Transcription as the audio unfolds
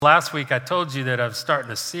Last week, I told you that I was starting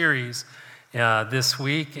a series this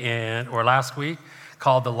week or last week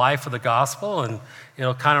called The Life of the Gospel, and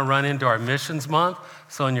it'll kind of run into our missions month.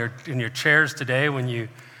 So in your chairs today, when you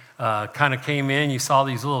kind of came in, you saw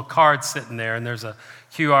these little cards sitting there, and there's a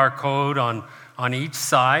QR code on each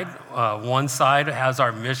side. One side has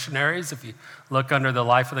our missionaries. If you look under The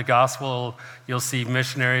Life of the Gospel, you'll see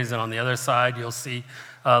missionaries, and on the other side, you'll see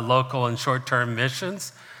local and short-term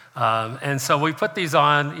missions. And so we put these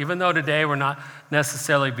on, even though today we're not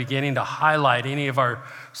necessarily beginning to highlight any of our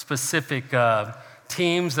specific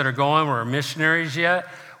teams that are going or missionaries yet.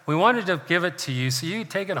 We wanted to give it to you so you can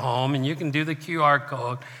take it home and you can do the QR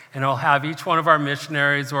code, and it'll have each one of our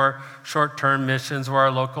missionaries or short-term missions or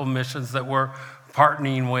our local missions that we're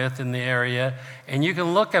partnering with in the area. And you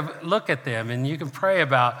can look at them and you can pray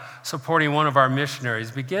about supporting one of our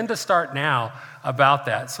missionaries. Begin to start now about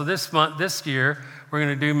that. So this year, we're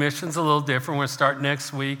going to do missions a little different. We're going to start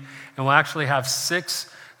next week, and we'll actually have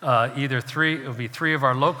it'll be three of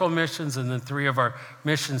our local missions and then three of our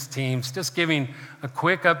missions teams, just giving a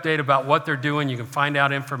quick update about what they're doing. You can find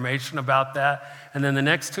out information about that. And then the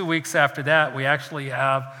next 2 weeks after that, we actually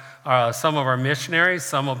have some of our missionaries.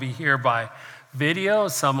 Some will be here by video,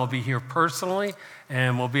 some will be here personally,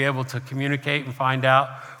 and we'll be able to communicate and find out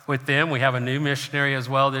with them. We have a new missionary as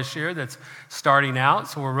well this year that's starting out,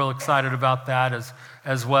 so we're real excited about that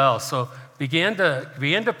as well. So begin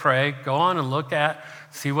to pray, go on and look at,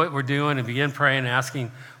 see what we're doing, and begin praying and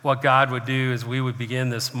asking what God would do as we would begin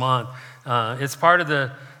this month. It's part of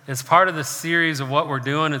the series of what we're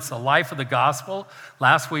doing. It's the life of the gospel.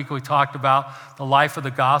 Last week we talked about the life of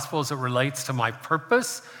the gospel as it relates to my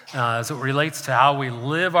purpose, as it relates to how we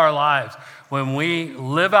live our lives. When we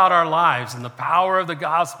live out our lives in the power of the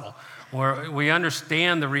gospel, where we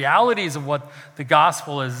understand the realities of what the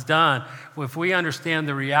gospel has done, if we understand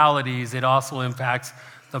the realities, it also impacts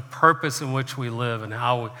the purpose in which we live and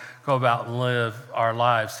how we go about and live our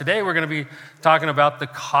lives. Today we're going to be talking about the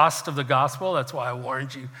cost of the gospel. That's why I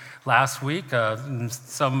warned you last week.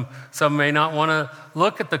 Some may not want to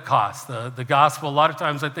look at the cost. The gospel, a lot of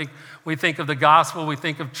times we think of the gospel, we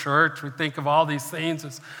think of church, we think of all these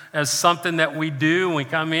things as something that we do, and we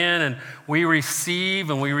come in and we receive,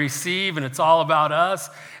 and it's all about us.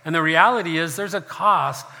 And the reality is there's a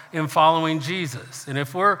cost in following Jesus. And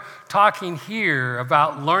if we're talking here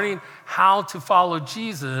about learning how to follow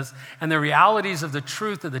Jesus and the realities of the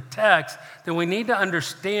truth of the text, then we need to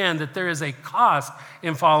understand that there is a cost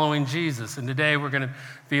in following Jesus. And today we're going to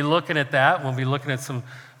be looking at that. We'll be looking at some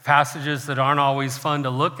passages that aren't always fun to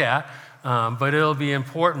look at, but it'll be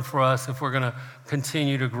important for us if we're going to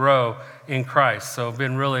continue to grow in Christ. So I've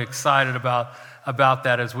been really excited about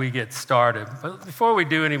that as we get started. But before we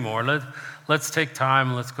do any more, let's take time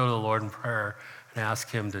and let's go to the Lord in prayer and ask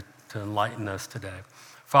Him to enlighten us today.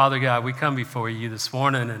 Father God, we come before you this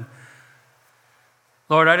morning, and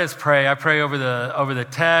Lord, I just pray. I pray over the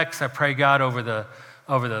text. I pray, God, over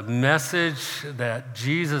the message that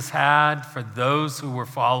Jesus had for those who were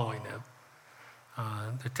following Him.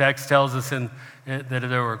 The text tells us that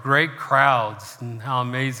there were great crowds, and how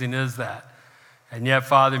amazing is that? And yet,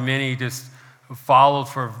 Father, many just followed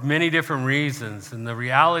for many different reasons. And the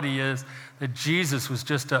reality is that Jesus was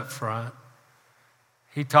just up front.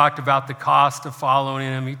 He talked about the cost of following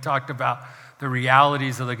Him. He talked about the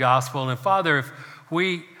realities of the gospel. And Father, if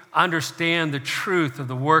we understand the truth of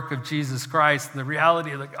the work of Jesus Christ and the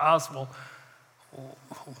reality of the gospel,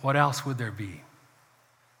 what else would there be?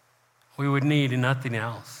 We would need nothing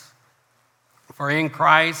else. For in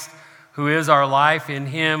Christ, who is our life, in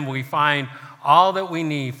Him we find all that we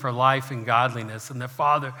need for life and godliness. And that,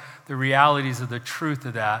 Father, the realities of the truth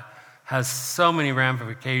of that has so many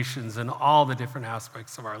ramifications in all the different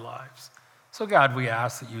aspects of our lives. So, God, we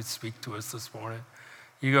ask that you would speak to us this morning.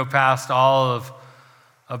 You go past all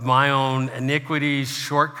of my own iniquities,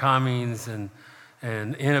 shortcomings, and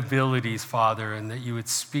inabilities, Father, and that you would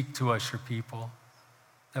speak to us, your people.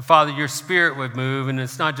 That, Father, your Spirit would move, and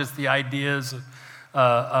it's not just the ideas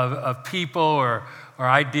of people or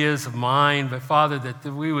ideas of mine, but Father, that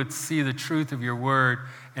we would see the truth of your word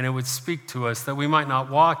and it would speak to us, that we might not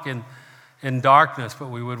walk in darkness, but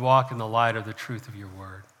we would walk in the light of the truth of your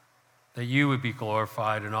word, that you would be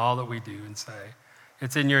glorified in all that we do and say.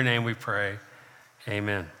 It's in your name we pray.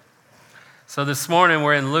 Amen. So this morning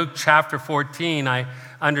we're in Luke chapter 14. I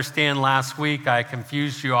understand last week I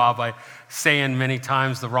confused you all by saying many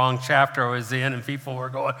times the wrong chapter I was in, and people were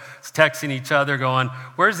texting each other going,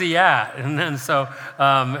 where's he at? And then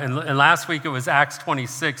and last week it was Acts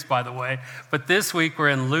 26, by the way. But this week we're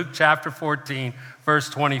in Luke chapter 14, verse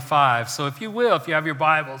 25. So if you have your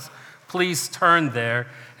Bibles, please turn there.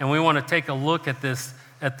 And we want to take a look at this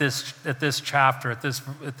at this chapter, at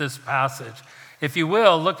this passage. If you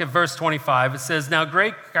will, look at verse 25. It says, "Now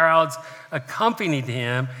great crowds accompanied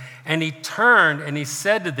him, and he turned and he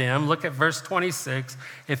said to them," look at verse 26,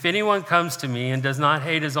 "If anyone comes to me and does not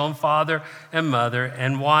hate his own father and mother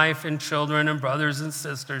and wife and children and brothers and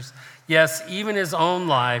sisters, yes, even his own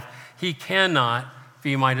life, he cannot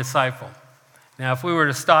be my disciple." Now, if we were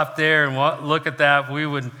to stop there and look at that,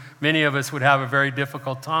 many of us would have a very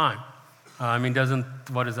difficult time. I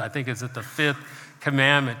think is it the fifth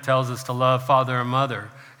commandment tells us to love father and mother.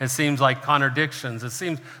 It seems like contradictions. It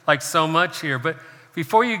seems like so much here. But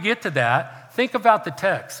before you get to that, think about the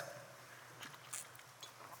text.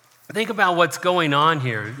 Think about what's going on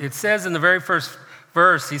here. It says in the very first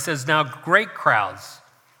verse, he says, "Now great crowds."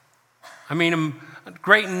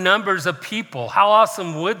 Great numbers of people. How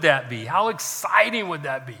awesome would that be? How exciting would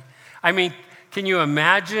that be? Can you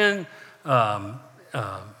imagine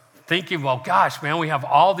thinking, well, gosh, man, we have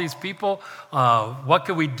all these people. What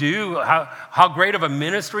could we do? How great of a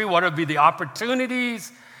ministry? What would be the opportunities?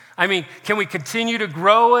 Can we continue to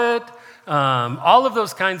grow it? All of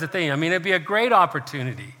those kinds of things. It'd be a great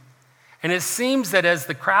opportunity. And it seems that as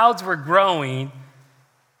the crowds were growing,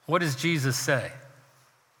 what does Jesus say?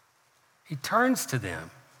 He turns to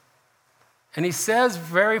them and he says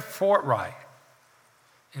very forthright,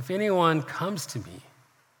 "If anyone comes to me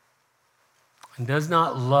and does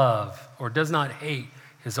not love or does not hate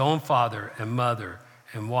his own father and mother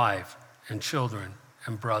and wife and children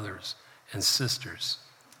and brothers and sisters,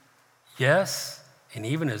 yes, and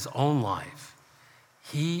even his own life,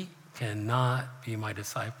 he cannot be my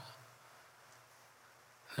disciple."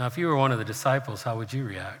 Now, if you were one of the disciples, how would you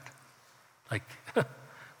react?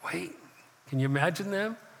 Wait, can you imagine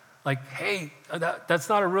them? Hey, that's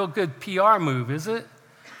not a real good PR move, is it?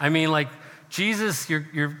 Jesus,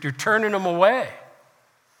 you're turning them away.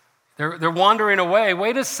 They're wandering away.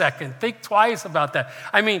 Wait a second. Think twice about that.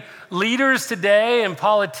 Leaders today and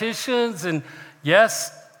politicians and,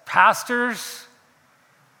 yes, pastors,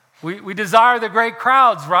 we desire the great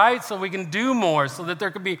crowds, right? So we can do more, so that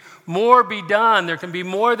there can be more be done. There can be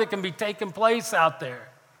more that can be taking place out there.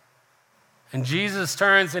 And Jesus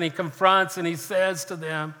turns and he confronts and he says to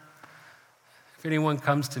them, "If anyone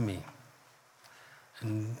comes to me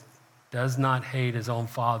and does not hate his own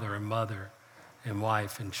father and mother and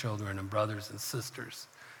wife and children and brothers and sisters,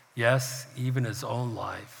 yes, even his own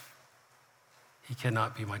life, he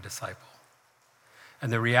cannot be my disciple."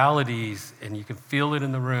 And the realities, and you can feel it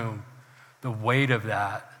in the room, the weight of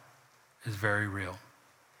that is very real.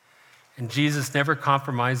 And Jesus never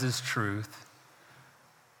compromises truth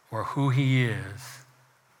or who he is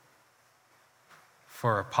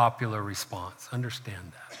for a popular response.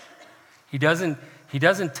 Understand that. He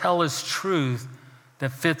doesn't tell us truth that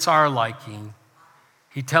fits our liking.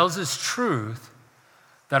 He tells us truth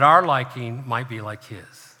that our liking might be like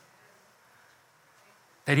his.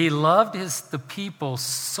 That he loved the people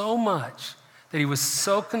so much that he was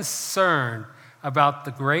so concerned about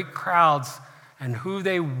the great crowds and who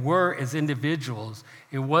they were as individuals.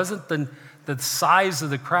 It wasn't the size of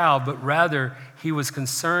the crowd, but rather he was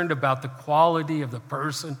concerned about the quality of the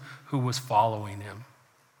person who was following him.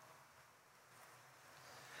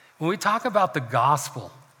 When we talk about the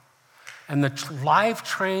gospel and the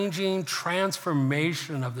life-changing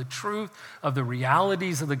transformation of the truth of the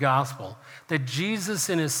realities of the gospel, that Jesus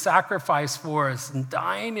in his sacrifice for us and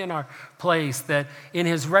dying in our place, that in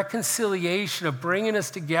his reconciliation of bringing us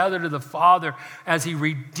together to the Father as he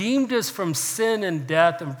redeemed us from sin and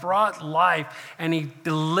death and brought life, and he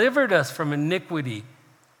delivered us from iniquity.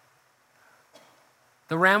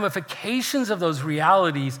 The ramifications of those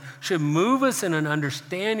realities should move us in an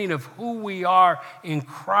understanding of who we are in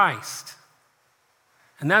Christ.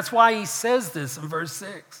 And that's why he says this in verse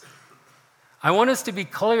 6. I want us to be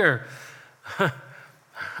clear.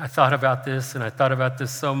 I thought about this, and I thought about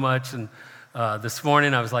this so much. And this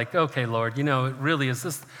morning I was like, okay, Lord, really, is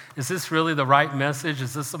this really the right message?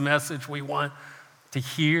 Is this a message we want to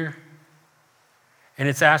hear? And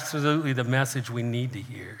it's absolutely the message we need to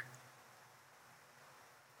hear.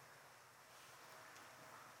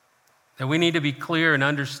 That we need to be clear and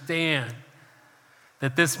understand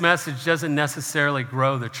that this message doesn't necessarily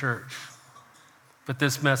grow the church, but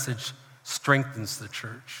this message strengthens the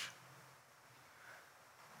church.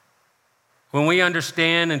 When we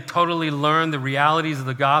understand and totally learn the realities of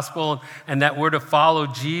the gospel and that we're to follow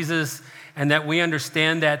Jesus, and that we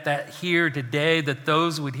understand that here today, that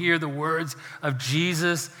those would hear the words of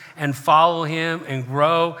Jesus and follow him and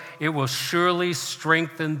grow, it will surely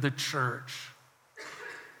strengthen the church.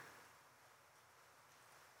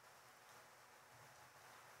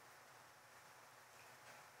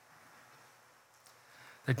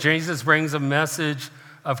 That Jesus brings a message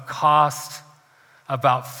of cost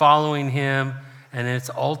about following him, and it's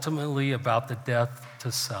ultimately about the death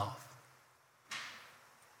to self.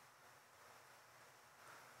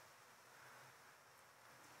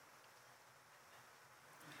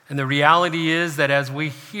 And the reality is that as we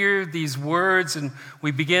hear these words and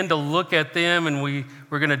we begin to look at them, and we're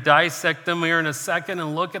going to dissect them here in a second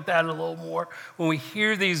and look at that a little more. When we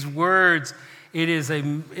hear these words, it is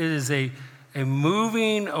a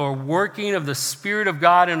moving or working of the Spirit of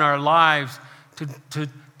God in our lives to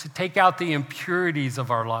take out the impurities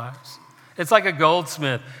of our lives. It's like a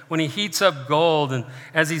goldsmith when he heats up gold, and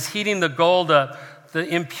as he's heating the gold up, the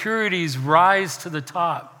impurities rise to the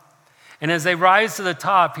top. And as they rise to the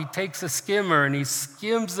top, he takes a skimmer and he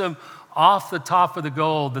skims them off the top of the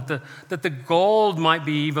gold, that the gold might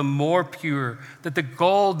be even more pure, that the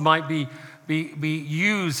gold might be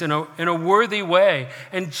used in a worthy way.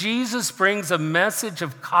 And Jesus brings a message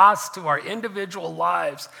of cost to our individual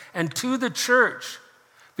lives and to the church,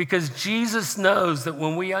 because Jesus knows that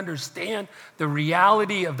when we understand the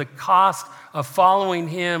reality of the cost of following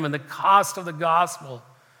him and the cost of the gospel,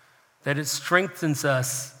 that it strengthens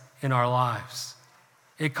us in our lives.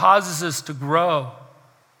 It causes us to grow.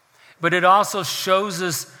 But it also shows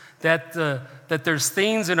us that there's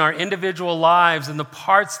things in our individual lives and the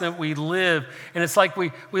parts that we live. And it's like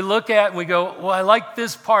we look at and we go, well, I like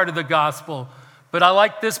this part of the gospel, but I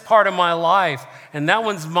like this part of my life. And that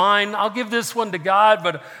one's mine. I'll give this one to God,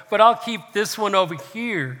 but I'll keep this one over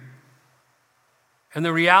here. And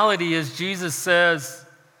the reality is Jesus says,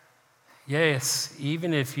 yes,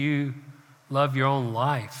 even if you love your own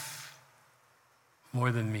life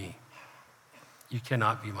more than me, you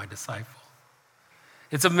cannot be my disciple.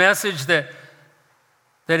 It's a message that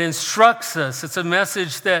instructs us. It's a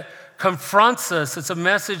message that confronts us. It's a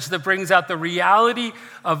message that brings out the reality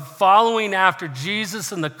of following after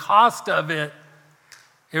Jesus and the cost of it.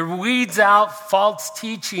 It weeds out false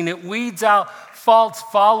teaching. It weeds out false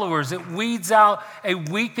followers. It weeds out a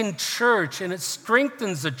weakened church, and it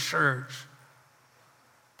strengthens the church.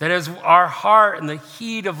 That as our heart and the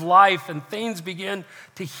heat of life and things begin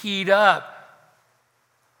to heat up,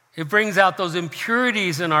 it brings out those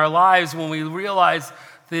impurities in our lives when we realize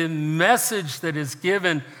the message that is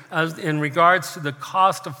given in regards to the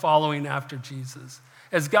cost of following after Jesus.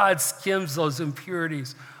 As God skims those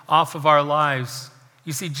impurities off of our lives,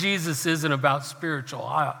 you see, Jesus isn't about spiritual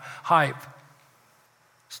hype.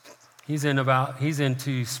 He's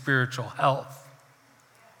into spiritual health.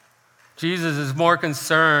 Jesus is more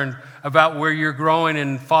concerned about where you're growing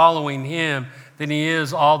and following him than he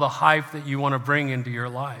is all the hype that you want to bring into your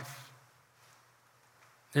life.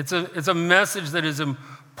 It's a message that is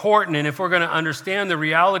important, and if we're going to understand the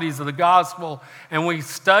realities of the gospel and we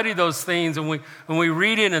study those things and we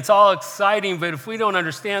read it and it's all exciting, but if we don't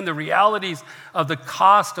understand the realities of the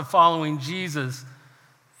cost of following Jesus,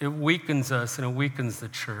 it weakens us and it weakens the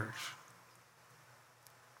church.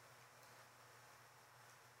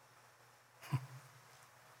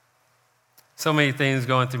 So many things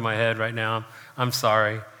going through my head right now. I'm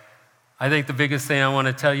sorry. I think the biggest thing I want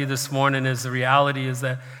to tell you this morning is the reality is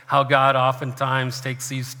that how God oftentimes takes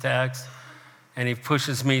these texts and he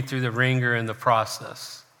pushes me through the ringer in the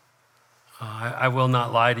process. I will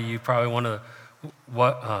not lie to you, probably one of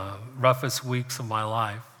the roughest weeks of my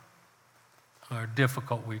life, or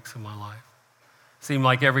difficult weeks of my life. It seemed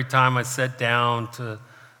like every time I sat down to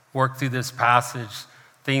work through this passage,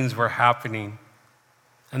 things were happening.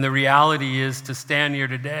 And the reality is to stand here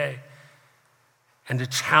today and to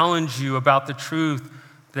challenge you about the truth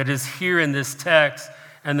that is here in this text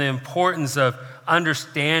and the importance of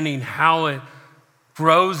understanding how it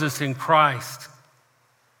grows us in Christ.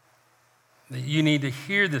 That you need to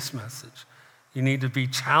hear this message. You need to be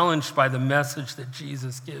challenged by the message that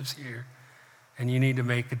Jesus gives here. And you need to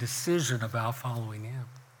make a decision about following him.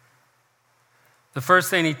 The first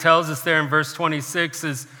thing he tells us there in verse 26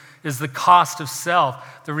 is the cost of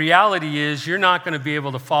self. The reality is you're not going to be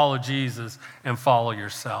able to follow Jesus and follow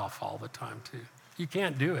yourself all the time too. You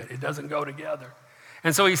can't do it. It doesn't go together.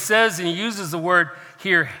 And so he says, and he uses the word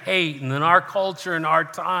here, hate. And in our culture, in our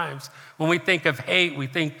times, when we think of hate, we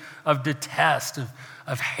think of detest,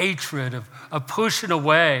 of hatred, of pushing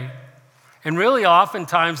away. And really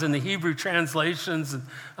oftentimes in the Hebrew translations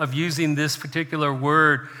of using this particular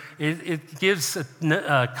word, it gives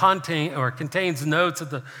contains notes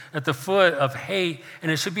at the foot of hate,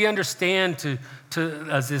 and it should be understood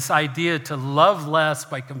as this idea to love less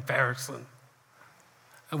by comparison.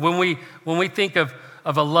 When we think of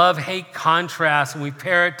a love-hate contrast and we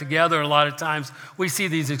pair it together, a lot of times we see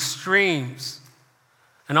these extremes.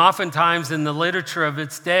 And oftentimes in the literature of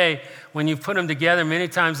its day, when you put them together, many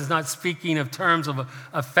times it's not speaking of terms of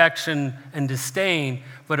affection and disdain,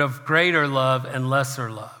 but of greater love and lesser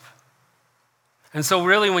love. And so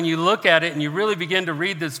really when you look at it and you really begin to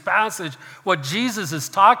read this passage, what Jesus is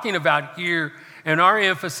talking about here, and our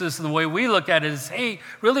emphasis and the way we look at it is, hey,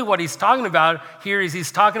 really what he's talking about here is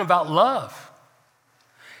he's talking about love.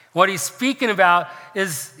 What he's speaking about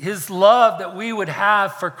is his love that we would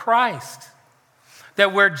have for Christ.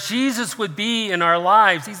 That where Jesus would be in our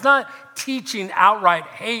lives, he's not teaching outright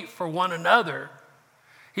hate for one another.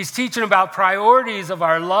 He's teaching about priorities of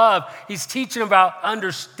our love. He's teaching about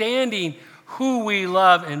understanding who we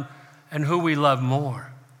love and who we love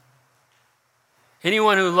more.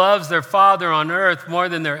 Anyone who loves their father on earth more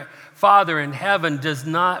than their father in heaven does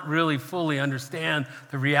not really fully understand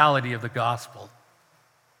the reality of the gospel.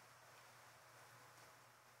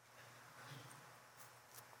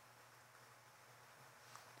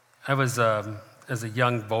 I was, as a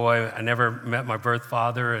young boy, I never met my birth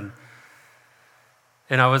father, and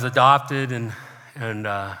I was adopted and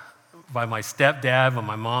by my stepdad when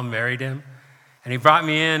my mom married him. And he brought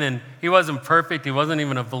me in, and he wasn't perfect, he wasn't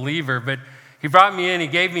even a believer, but he brought me in, he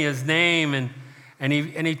gave me his name, and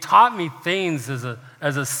he taught me things as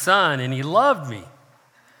a son, and he loved me.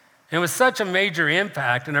 And it was such a major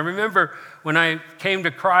impact. And I remember when I came to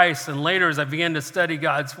Christ and later as I began to study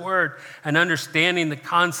God's word and understanding the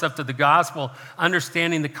concept of the gospel,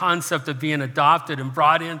 understanding the concept of being adopted and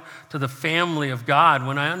brought into the family of God,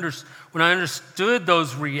 when I understood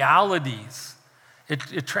those realities,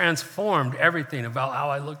 it transformed everything about how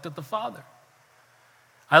I looked at the Father.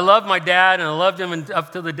 I loved my dad, and I loved him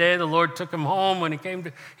up to the day the Lord took him home when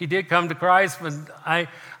he did come to Christ. But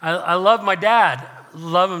I love my dad,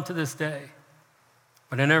 love him to this day.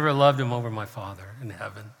 But I never loved him over my Father in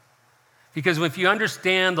heaven. Because if you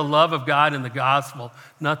understand the love of God in the gospel,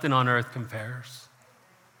 nothing on earth compares.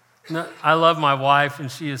 I love my wife, and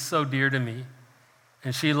she is so dear to me,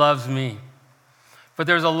 and she loves me. But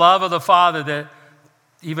there's a love of the Father that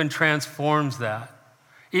even transforms that.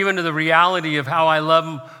 Even to the reality of how I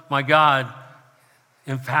love my God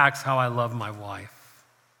impacts how I love my wife.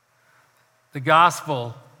 The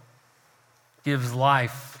gospel gives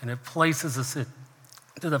life, and it places us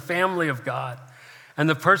into the family of God. And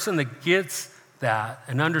the person that gets that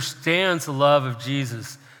and understands the love of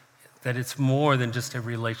Jesus, that it's more than just a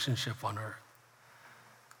relationship on earth.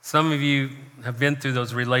 Some of you have been through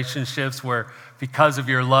those relationships where because of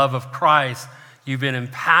your love of Christ, you've been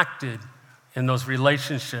impacted in those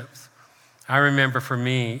relationships. I remember for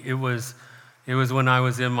me, it was when I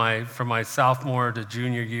was from my sophomore to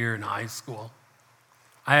junior year in high school.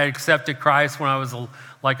 I had accepted Christ when I was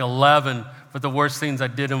like 11, but the worst things I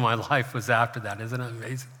did in my life was after that. Isn't it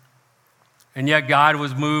amazing? And yet God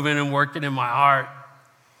was moving and working in my heart.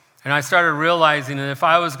 And I started realizing that if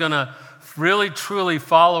I was going to really truly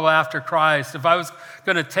follow after Christ, if I was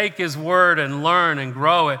going to take his word and learn and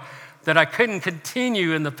grow it, that I couldn't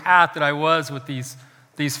continue in the path that I was with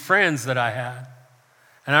these friends that I had.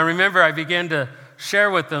 And I remember I began to share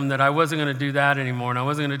with them that I wasn't going to do that anymore, and I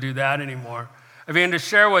wasn't going to do that anymore. I began to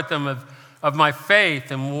share with them of my faith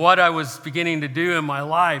and what I was beginning to do in my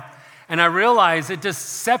life. And I realized it just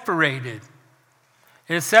separated.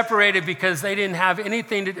 It separated because they didn't have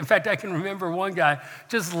anything to, in fact, I can remember one guy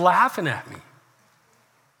just laughing at me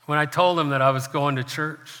when I told him that I was going to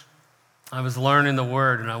church. I was learning the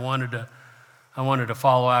word, and I wanted to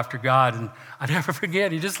follow after God. And I never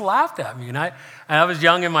forget, he just laughed at me. And I was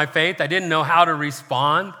young in my faith. I didn't know how to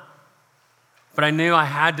respond, but I knew I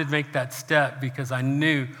had to make that step because I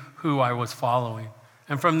knew who I was following.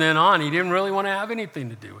 And from then on, he didn't really want to have anything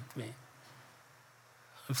to do with me.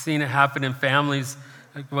 I've seen it happen in families.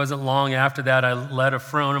 It wasn't long after that I led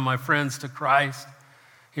one of my friends to Christ.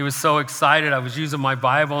 He was so excited. I was using my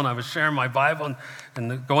Bible, and I was sharing my Bible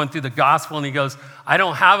and going through the gospel, and he goes, I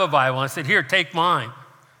don't have a Bible. I said, here, take mine.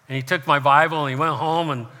 And he took my Bible, and he went home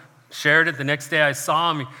and shared it. The next day I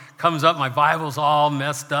saw him. He comes up, my Bible's all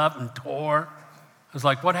messed up and tore. I was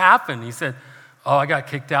like, what happened? He said, oh, I got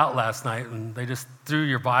kicked out last night, and they just threw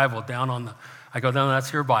your Bible down on the... I go, no,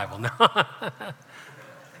 that's your Bible. No.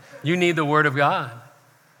 You need the Word of God.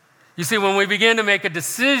 You see, when we begin to make a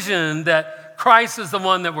decision that Christ is the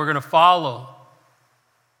one that we're going to follow,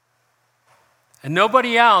 and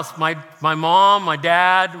nobody else, my mom, my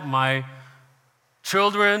dad, my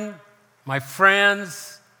children, my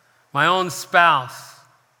friends, my own spouse,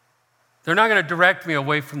 they're not going to direct me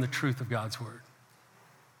away from the truth of God's Word.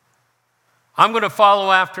 I'm going to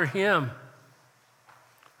follow after him.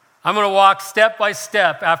 I'm going to walk step by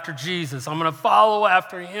step after Jesus. I'm going to follow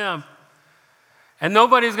after him. And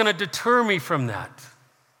nobody's going to deter me from that.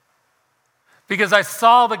 because I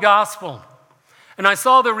saw the gospel. And I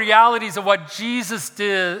saw the realities of what Jesus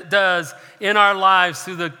does in our lives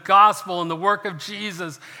through the gospel and the work of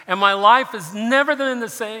Jesus. And my life has never been the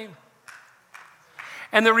same.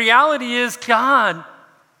 And the reality is God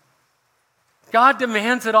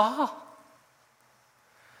demands it all.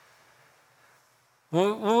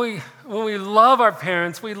 When we love our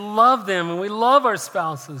parents, we love them and we love our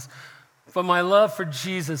spouses. But my love for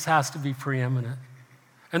Jesus has to be preeminent.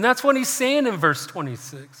 And that's what he's saying in verse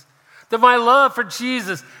 26. That my love for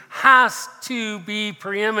Jesus has to be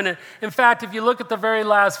preeminent. In fact, if you look at the very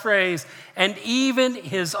last phrase, and even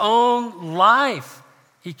his own life,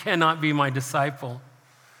 he cannot be my disciple.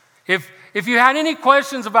 If you had any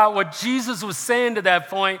questions about what Jesus was saying to that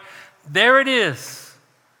point, there it is.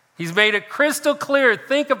 He's made it crystal clear.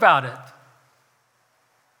 Think about it.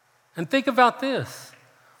 And think about this.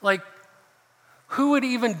 Like, who would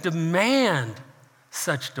even demand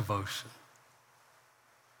such devotion?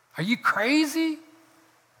 Are you crazy?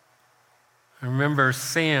 I remember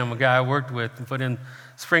Sam, a guy I worked with and put in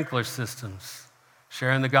sprinkler systems,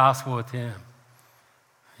 sharing the gospel with him.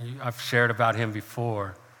 I've shared about him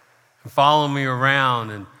before. And following me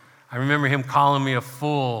around, and I remember him calling me a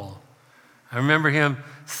fool. I remember him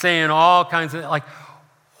saying all kinds of, like,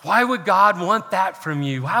 why would God want that from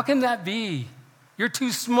you? How can that be? You're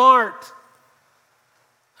too smart.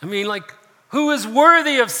 I mean, like, who is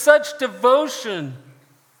worthy of such devotion?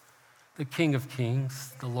 The King of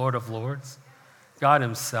Kings, the Lord of Lords, God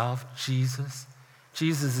himself, Jesus.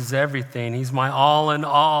 Jesus is everything. He's my all in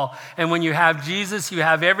all. And when you have Jesus, you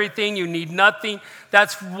have everything. You need nothing.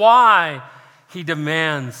 That's why he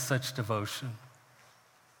demands such devotion.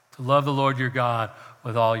 To love the Lord your God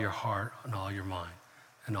with all your heart and all your mind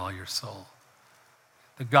and all your soul.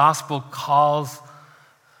 The gospel calls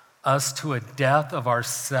us to a death of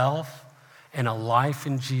ourself and a life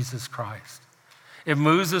in Jesus Christ. It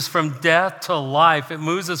moves us from death to life. It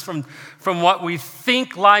moves us from what we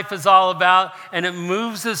think life is all about, and it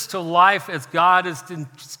moves us to life as God has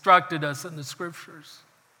instructed us in the scriptures.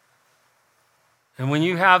 And when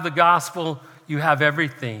you have the gospel, you have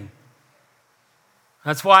everything.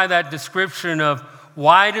 That's why that description of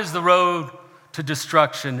wide is the road to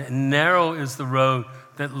destruction and narrow is the road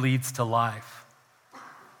that leads to life.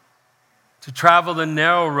 To travel the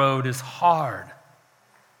narrow road is hard.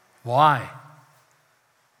 Why?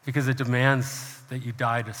 Because it demands that you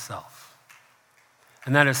die to self.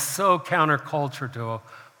 And that is so counterculture to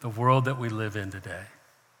the world that we live in today.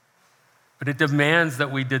 But it demands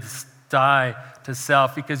that we die to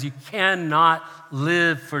self, because you cannot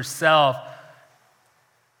live for self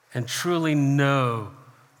and truly know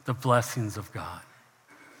the blessings of God.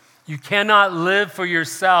 You cannot live for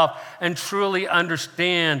yourself and truly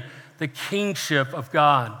understand the kingship of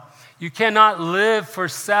God. You cannot live for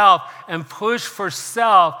self and push for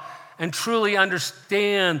self and truly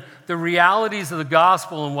understand the realities of the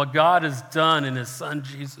gospel and what God has done in his Son,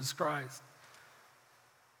 Jesus Christ.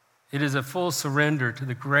 It is a full surrender to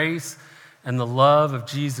the grace and the love of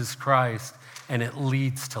Jesus Christ, and it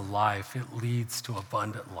leads to life. It leads to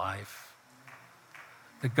abundant life.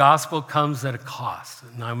 The gospel comes at a cost,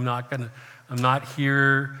 and I'm not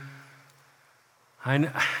here. I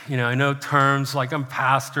know terms like I'm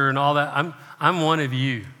pastor and all that. I'm one of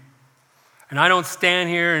you. And I don't stand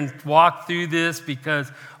here and walk through this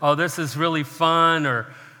because, oh, this is really fun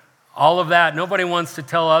or all of that. Nobody wants to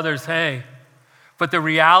tell others, hey. But the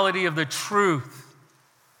reality of the truth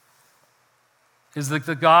is that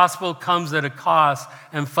the gospel comes at a cost,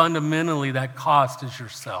 and fundamentally that cost is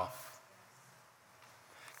yourself.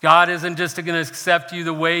 God isn't just going to accept you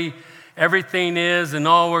the way everything is, and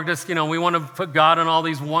we're just, we want to put God in all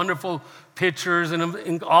these wonderful pictures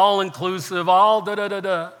and all inclusive, all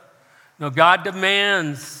da-da-da-da. No, God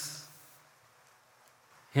demands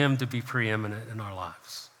him to be preeminent in our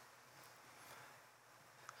lives.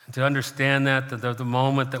 And to understand that the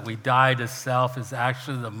moment that we die to self is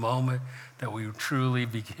actually the moment that we truly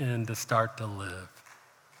begin to start to live.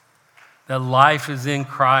 That life is in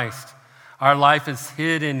Christ. Our life is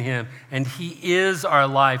hid in him, and he is our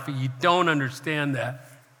life, but you don't understand that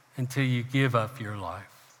until you give up your life.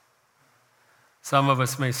 Some of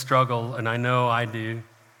us may struggle, and I know I do.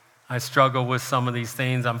 I struggle with some of these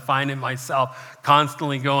things. I'm finding myself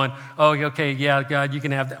constantly going, oh, okay, yeah, God, you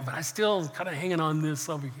can have that, but I still kind of hanging on this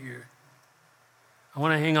over here. I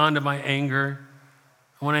want to hang on to my anger.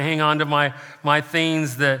 I want to hang on to my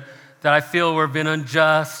things that I feel were been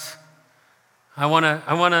unjust. I want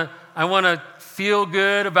to feel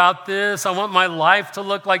good about this. I want my life to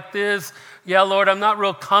look like this. Yeah, Lord, I'm not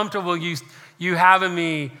real comfortable you having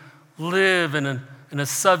me live in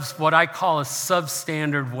what I call a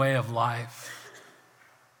substandard way of life.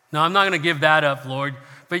 No, I'm not going to give that up, Lord,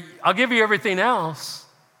 but I'll give you everything else.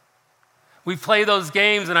 We play those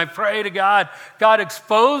games, and I pray to God, God,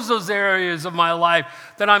 expose those areas of my life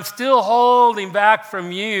that I'm still holding back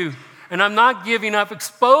from you, and I'm not giving up.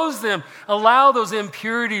 Expose them. Allow those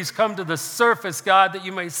impurities come to the surface, God, that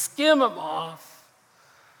you may skim them off.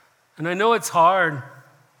 And I know it's hard.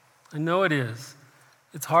 I know it is.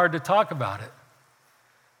 It's hard to talk about it.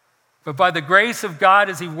 But by the grace of God,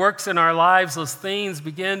 as he works in our lives, those things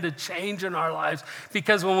begin to change in our lives.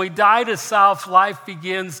 Because when we die to self, life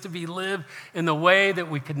begins to be lived in the way that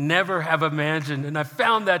we could never have imagined. And I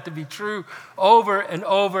found that to be true over and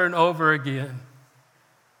over and over again.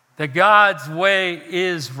 That God's way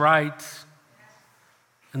is right.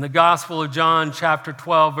 In the Gospel of John, chapter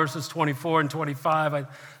 12, verses 24 and 25, I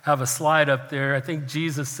have a slide up there. I think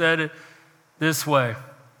Jesus said it this way.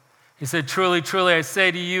 He said, truly, truly, I say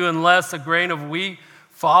to you, unless a grain of wheat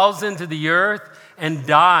falls into the earth and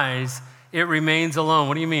dies, it remains alone.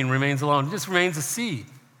 What do you mean, remains alone? It just remains a seed.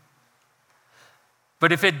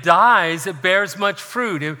 But if it dies, it bears much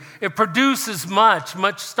fruit. It produces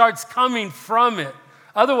much starts coming from it.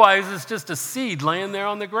 Otherwise, it's just a seed laying there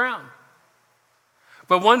on the ground.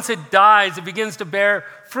 But once it dies, it begins to bear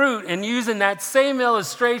fruit. And using that same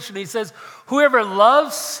illustration, he says, whoever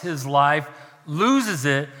loves his life loses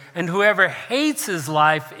it, and whoever hates his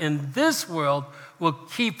life in this world will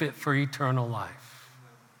keep it for eternal life.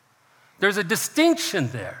 There's a distinction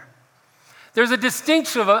there. There's a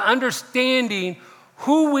distinction of understanding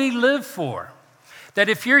who we live for. That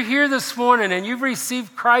if you're here this morning and you've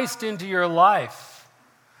received Christ into your life,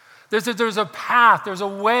 there's a path, there's a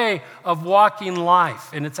way of walking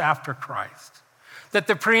life, and it's after Christ. That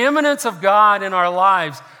the preeminence of God in our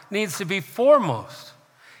lives needs to be foremost.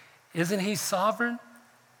 Isn't he sovereign?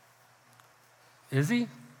 Is he?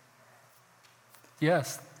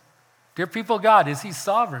 Yes. Dear people of God, is he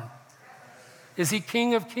sovereign? Is he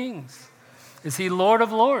King of kings? Is he Lord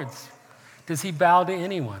of lords? Does he bow to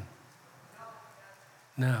anyone?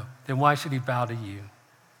 No. Then why should he bow to you?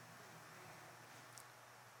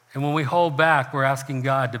 And when we hold back, we're asking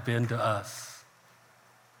God to bend to us.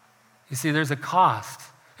 You see, there's a cost,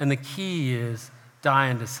 and the key is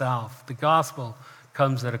dying to self. The gospel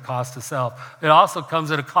comes at a cost to self. It also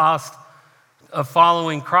comes at a cost of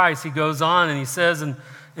following Christ. He goes on and he says in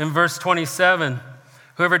verse 27,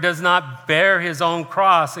 whoever does not bear his own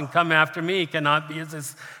cross and come after me cannot be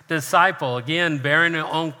his disciple. Again, bearing your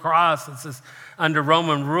own cross, this is under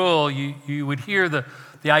Roman rule, you would hear the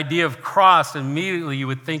idea of cross, and immediately you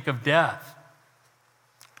would think of death.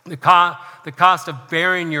 The cost of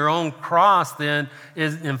bearing your own cross then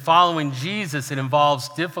is in following Jesus, it involves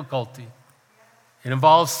difficulty. It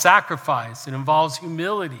involves sacrifice. It involves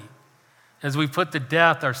humility as we put to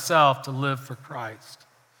death ourselves to live for Christ.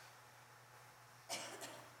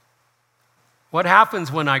 What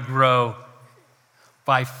happens when I grow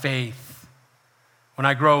by faith? When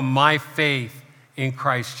I grow my faith in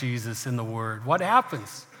Christ Jesus in the Word? What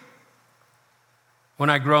happens?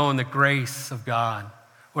 When I grow in the grace of God.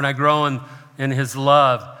 When I grow in his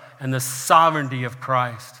love and the sovereignty of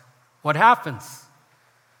Christ. What happens?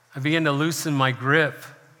 I begin to loosen my grip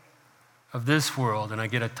of this world, and I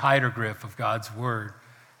get a tighter grip of God's word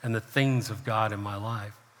and the things of God in my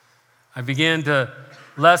life. I begin to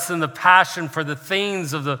lessen the passion for the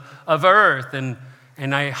things of earth,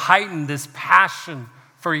 and I heighten this passion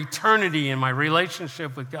for eternity in my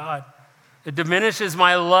relationship with God. It diminishes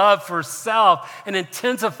my love for self and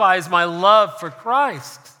intensifies my love for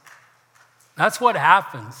Christ. That's what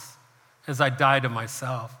happens as I die to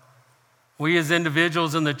myself. We as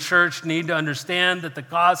individuals in the church need to understand that the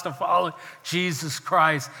cost of following Jesus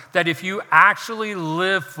Christ, that if you actually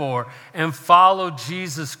live for and follow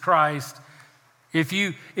Jesus Christ, if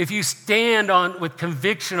you stand on with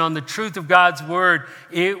conviction on the truth of God's word,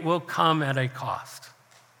 it will come at a cost.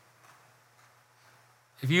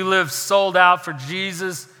 If you live sold out for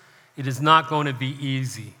Jesus, it is not going to be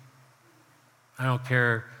easy. I don't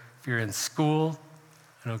care if you're in school.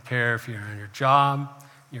 I don't care if you're in your job,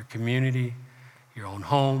 your community, your own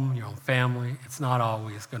home, your own family. It's not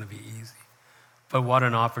always going to be easy. But what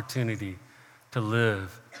an opportunity to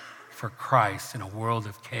live for Christ in a world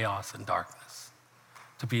of chaos and darkness,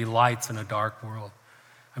 to be lights in a dark world.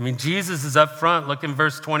 I mean, Jesus is up front. Look in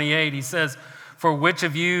verse 28. He says, for which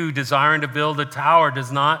of you desiring to build a tower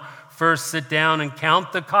does not first sit down and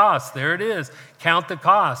count the cost? There it is. Count the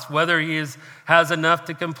cost, whether he has enough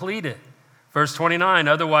to complete it. Verse 29,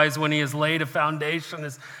 otherwise when he has laid a foundation,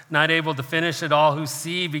 is not able to finish it, all who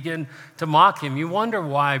see begin to mock him. You wonder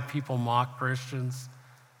why people mock Christians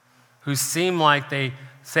who seem like they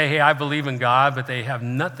say, hey, I believe in God, but they have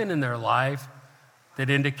nothing in their life that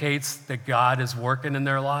indicates that God is working in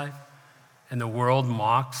their life and the world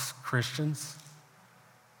mocks Christians?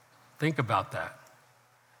 Think about that,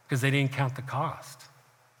 because they didn't count the cost.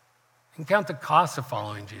 They didn't count the cost of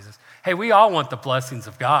following Jesus. Hey, we all want the blessings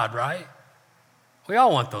of God, right? We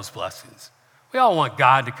all want those blessings. We all want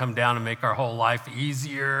God to come down and make our whole life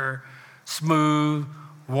easier, smooth,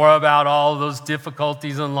 worry about all those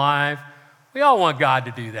difficulties in life. We all want God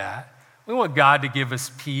to do that. We want God to give us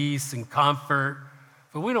peace and comfort,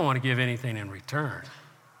 but we don't want to give anything in return.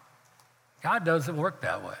 God doesn't work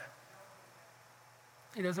that way.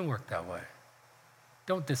 He doesn't work that way.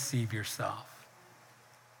 Don't deceive yourself.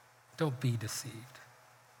 Don't be deceived.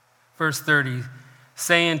 Verse 30,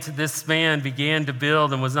 saying to this man began to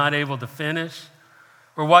build and was not able to finish.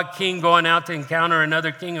 Or what king going out to encounter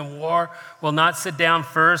another king in war will not sit down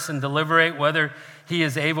first and deliberate whether he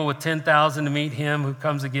is able with 10,000 to meet him who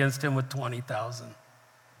comes against him with 20,000?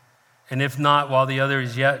 And if not, while the other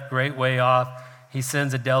is yet great way off, he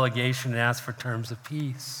sends a delegation and asks for terms of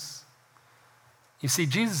peace. You see,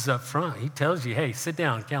 Jesus is up front. He tells you, hey, sit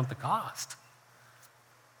down and count the cost.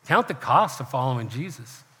 Count the cost of following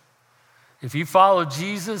Jesus. If you follow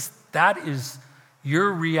Jesus, that is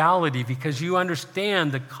your reality because you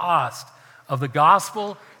understand the cost of the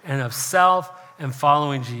gospel and of self and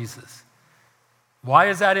following Jesus. Why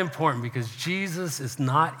is that important? Because Jesus is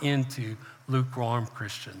not into lukewarm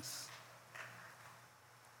Christians.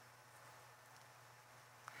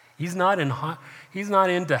 He's not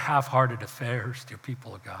into half-hearted affairs, dear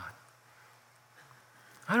people of God.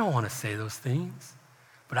 I don't want to say those things,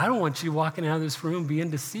 but I don't want you walking out of this room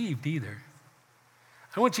being deceived either.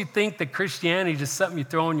 I don't want you to think that Christianity is just something you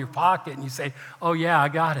throw in your pocket and you say, oh yeah, I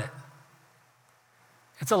got it.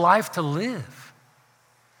 It's a life to live.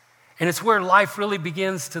 And it's where life really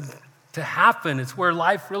begins to happen. It's where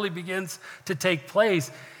life really begins to take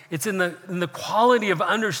place. It's in the quality of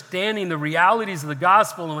understanding the realities of the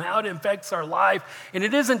gospel and how it affects our life. And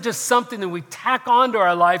it isn't just something that we tack onto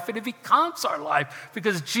our life, but it becomes our life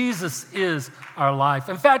because Jesus is our life.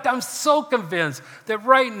 In fact, I'm so convinced that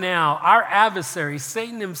right now, our adversary,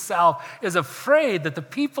 Satan himself, is afraid that the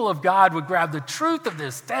people of God would grab the truth of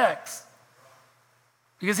this text.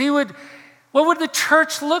 Because what would the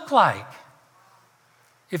church look like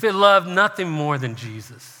if it loved nothing more than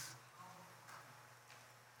Jesus?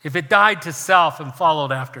 If it died to self and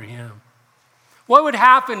followed after him? What would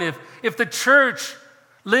happen if the church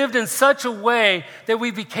lived in such a way that we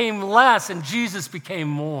became less and Jesus became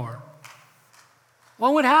more?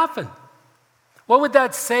 What would happen? What would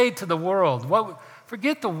that say to the world?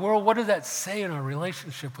 Forget the world, what does that say in our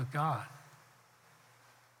relationship with God?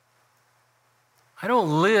 I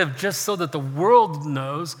don't live just so that the world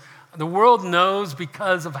knows. The world knows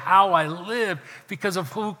because of how I live, because of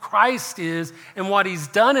who Christ is and what he's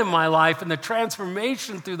done in my life and the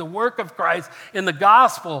transformation through the work of Christ in the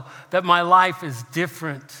gospel, that my life is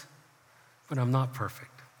different. But I'm not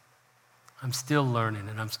perfect. I'm still learning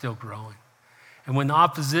and I'm still growing. And when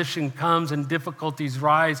opposition comes and difficulties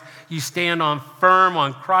rise, you stand firm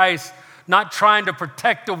on Christ, not trying to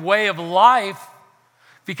protect a way of life,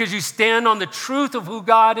 because you stand on the truth of who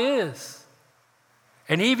God is.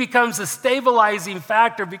 And he becomes a stabilizing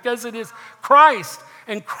factor because it is Christ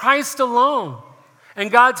and Christ alone.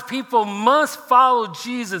 And God's people must follow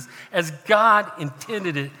Jesus as God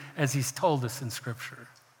intended it, as he's told us in Scripture.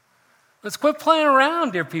 Let's quit playing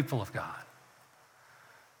around, dear people of God.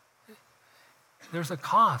 There's a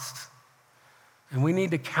cost. And we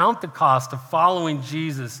need to count the cost of following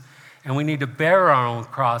Jesus, and we need to bear our own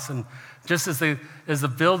cross. And just as the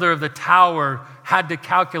builder of the tower had to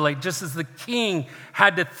calculate, just as the king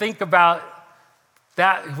had to think about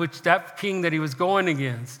that king that he was going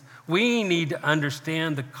against, we need to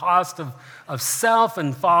understand the cost of self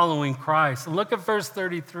and following Christ. And look at verse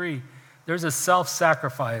 33. There's a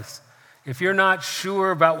self-sacrifice. If you're not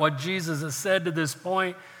sure about what Jesus has said to this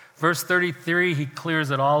point, verse 33, he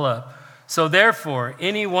clears it all up. So therefore,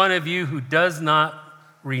 any one of you who does not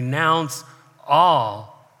renounce all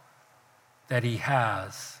that he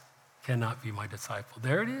has cannot be my disciple.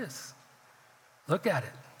 There it is. Look at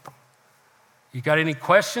it. You got any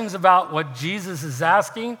questions about what Jesus is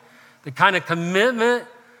asking? The kind of commitment,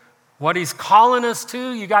 what he's calling us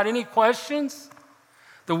to? You got any questions?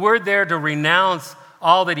 The word there, to renounce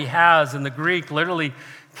all that he has, in the Greek literally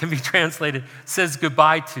can be translated, says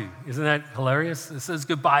goodbye to. Isn't that hilarious? It says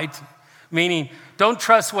goodbye to. Meaning, don't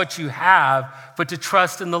trust what you have, but to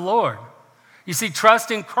trust in the Lord. You see,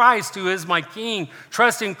 trust in Christ who is my King.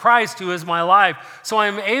 Trust in Christ who is my life. So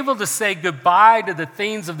I'm able to say goodbye to the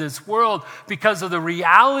things of this world because of the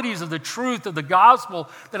realities of the truth of the gospel,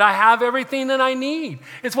 that I have everything that I need.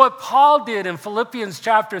 It's what Paul did in Philippians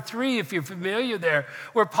chapter 3, if you're familiar there,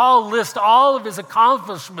 where Paul lists all of his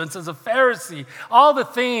accomplishments as a Pharisee, all the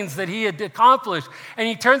things that he had accomplished. And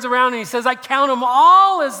he turns around and he says, I count them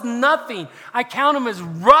all as nothing. I count them as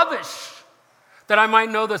rubbish, that I might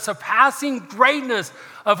know the surpassing greatness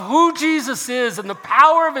of who Jesus is and the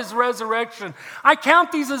power of his resurrection. I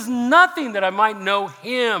count these as nothing, that I might know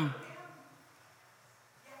him.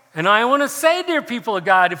 And I want to say, dear people of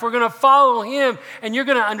God, if we're going to follow him and you're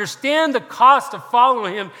going to understand the cost of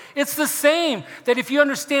following him, it's the same, that if you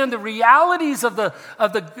understand the realities of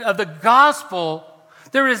the gospel,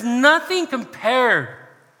 there is nothing compared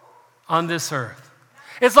on this earth.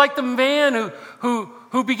 It's like the man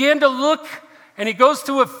who began to look, and he goes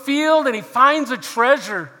to a field and he finds a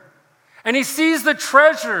treasure. And he sees the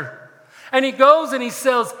treasure. And he goes and he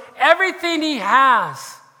sells everything he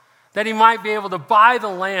has, that he might be able to buy the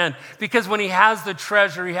land. Because when he has the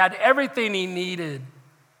treasure, he had everything he needed.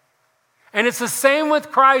 And it's the same with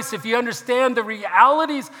Christ. If you understand the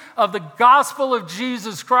realities of the gospel of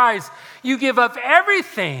Jesus Christ, you give up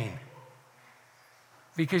everything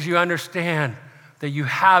because you understand that you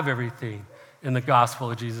have everything in the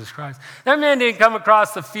gospel of Jesus Christ. That man didn't come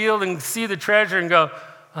across the field and see the treasure and go,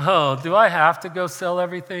 oh, do I have to go sell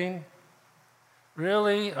everything?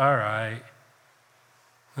 Really? All right.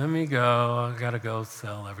 Let me go. I got to go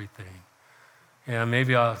sell everything. Yeah,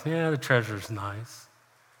 the treasure's nice.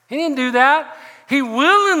 He didn't do that. He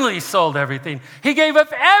willingly sold everything. He gave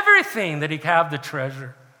up everything that he could have the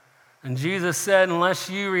treasure. And Jesus said, unless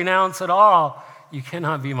you renounce it all, you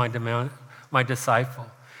cannot be my disciple.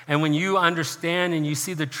 And when you understand and you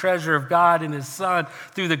see the treasure of God in his Son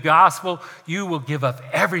through the gospel, you will give up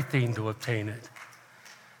everything to obtain it.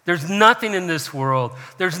 There's nothing in this world.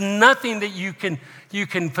 There's nothing that you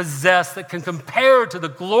can possess that can compare to the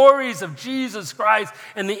glories of Jesus Christ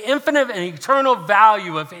and the infinite and eternal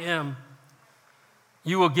value of him.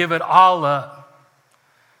 You will give it all up.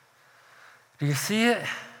 Do you see it?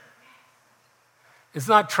 It's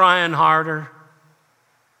not trying harder.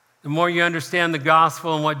 The more you understand the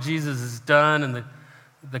gospel and what Jesus has done, and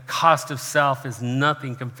the cost of self is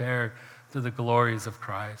nothing compared to the glories of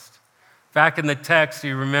Christ. Back in the text,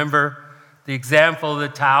 you remember the example of the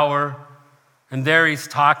tower, and there he's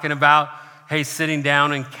talking about, sitting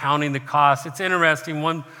down and counting the cost. It's interesting.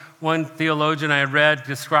 One theologian I read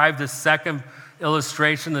described the second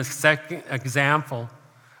illustration, the second example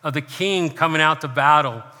of the king coming out to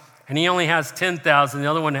battle, and he only has 10,000, the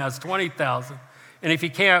other one has 20,000. And if he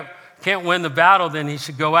can't win the battle, then he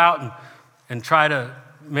should go out and try to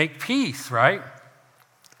make peace, right?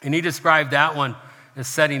 And he described that one as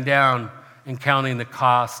sitting down and counting the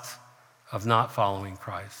cost of not following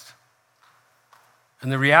Christ.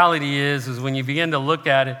 And the reality is when you begin to look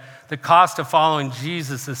at it, the cost of following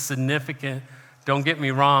Jesus is significant. Don't get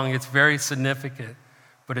me wrong, it's very significant,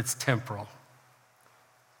 but it's temporal.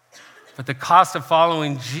 But the cost of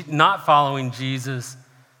not following Jesus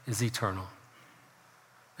is eternal.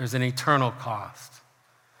 There's an eternal cost.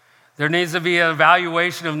 There needs to be an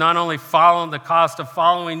evaluation of not only the cost of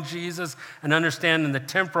following Jesus and understanding the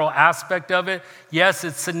temporal aspect of it. Yes,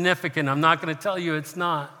 it's significant. I'm not going to tell you it's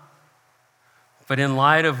not. But in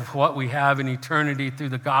light of what we have in eternity through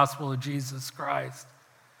the gospel of Jesus Christ,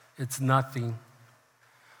 it's nothing.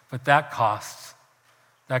 But that cost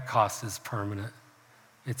is permanent.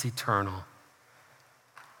 It's eternal.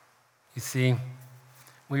 You see,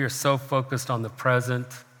 we are so focused on the present,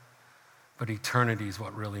 but eternity is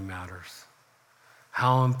what really matters.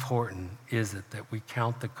 How important is it that we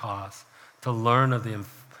count the cost to learn of the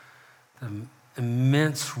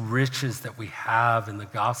immense riches that we have in the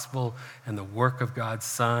gospel and the work of God's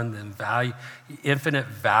Son, the infinite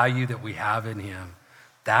value that we have in him.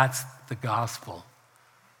 That's the gospel,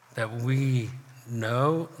 that we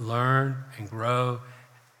know, learn, and grow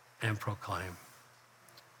and proclaim.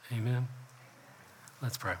 Amen.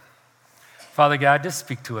 Let's pray. Father God, just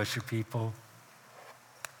speak to us, your people.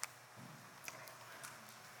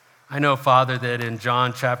 I know, Father, that in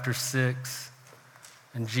John chapter 6,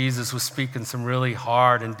 and Jesus was speaking some really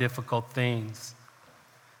hard and difficult things.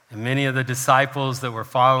 And many of the disciples that were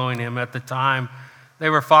following him at the time, they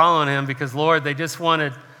were following him because, Lord, they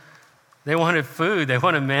wanted food. They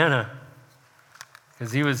wanted manna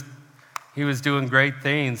because he was doing great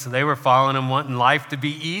things. So they were following him, wanting life to be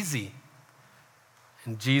easy.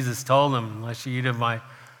 And Jesus told them, unless you eat of my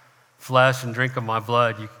flesh and drink of my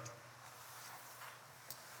blood,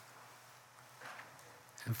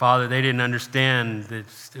 And Father, they didn't understand that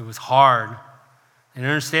it was hard. They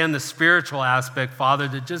didn't understand the spiritual aspect, Father,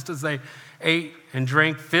 that just as they ate and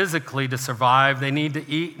drank physically to survive, they need to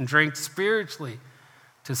eat and drink spiritually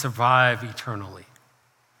to survive eternally.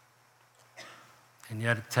 And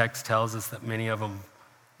yet the text tells us that many of them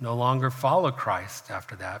no longer follow Christ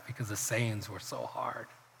after that because the sayings were so hard.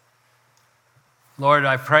 Lord,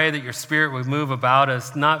 I pray that your Spirit would move about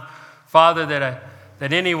us, not, Father, that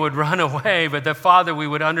any would run away, but that, Father, we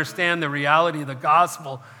would understand the reality of the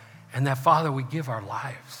gospel and that, Father, we give our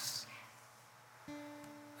lives.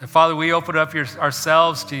 That, Father, we open up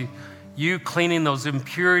ourselves to you cleaning those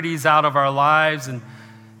impurities out of our lives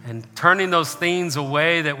and turning those things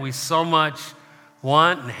away that we so much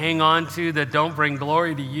want and hang on to that don't bring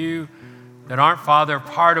glory to you, that aren't, Father,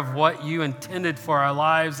 part of what you intended for our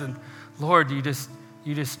lives. And Lord, you just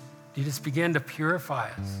begin to purify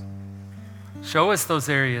us. Show us those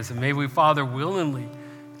areas, and may we, Father, willingly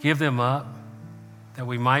give them up, that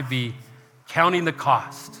we might be counting the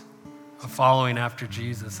cost of following after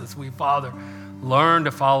Jesus. As we, Father, learn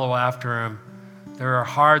to follow after him, there are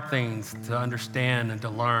hard things to understand and to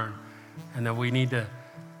learn, and that we need to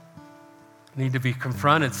be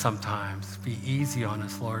confronted sometimes. Be easy on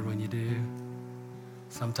us, Lord, when you do.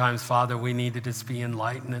 Sometimes, Father, we need to just be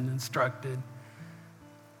enlightened and instructed.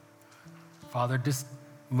 Father, just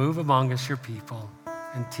move among us, your people,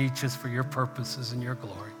 and teach us for your purposes and your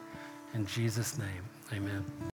glory. In Jesus' name, amen.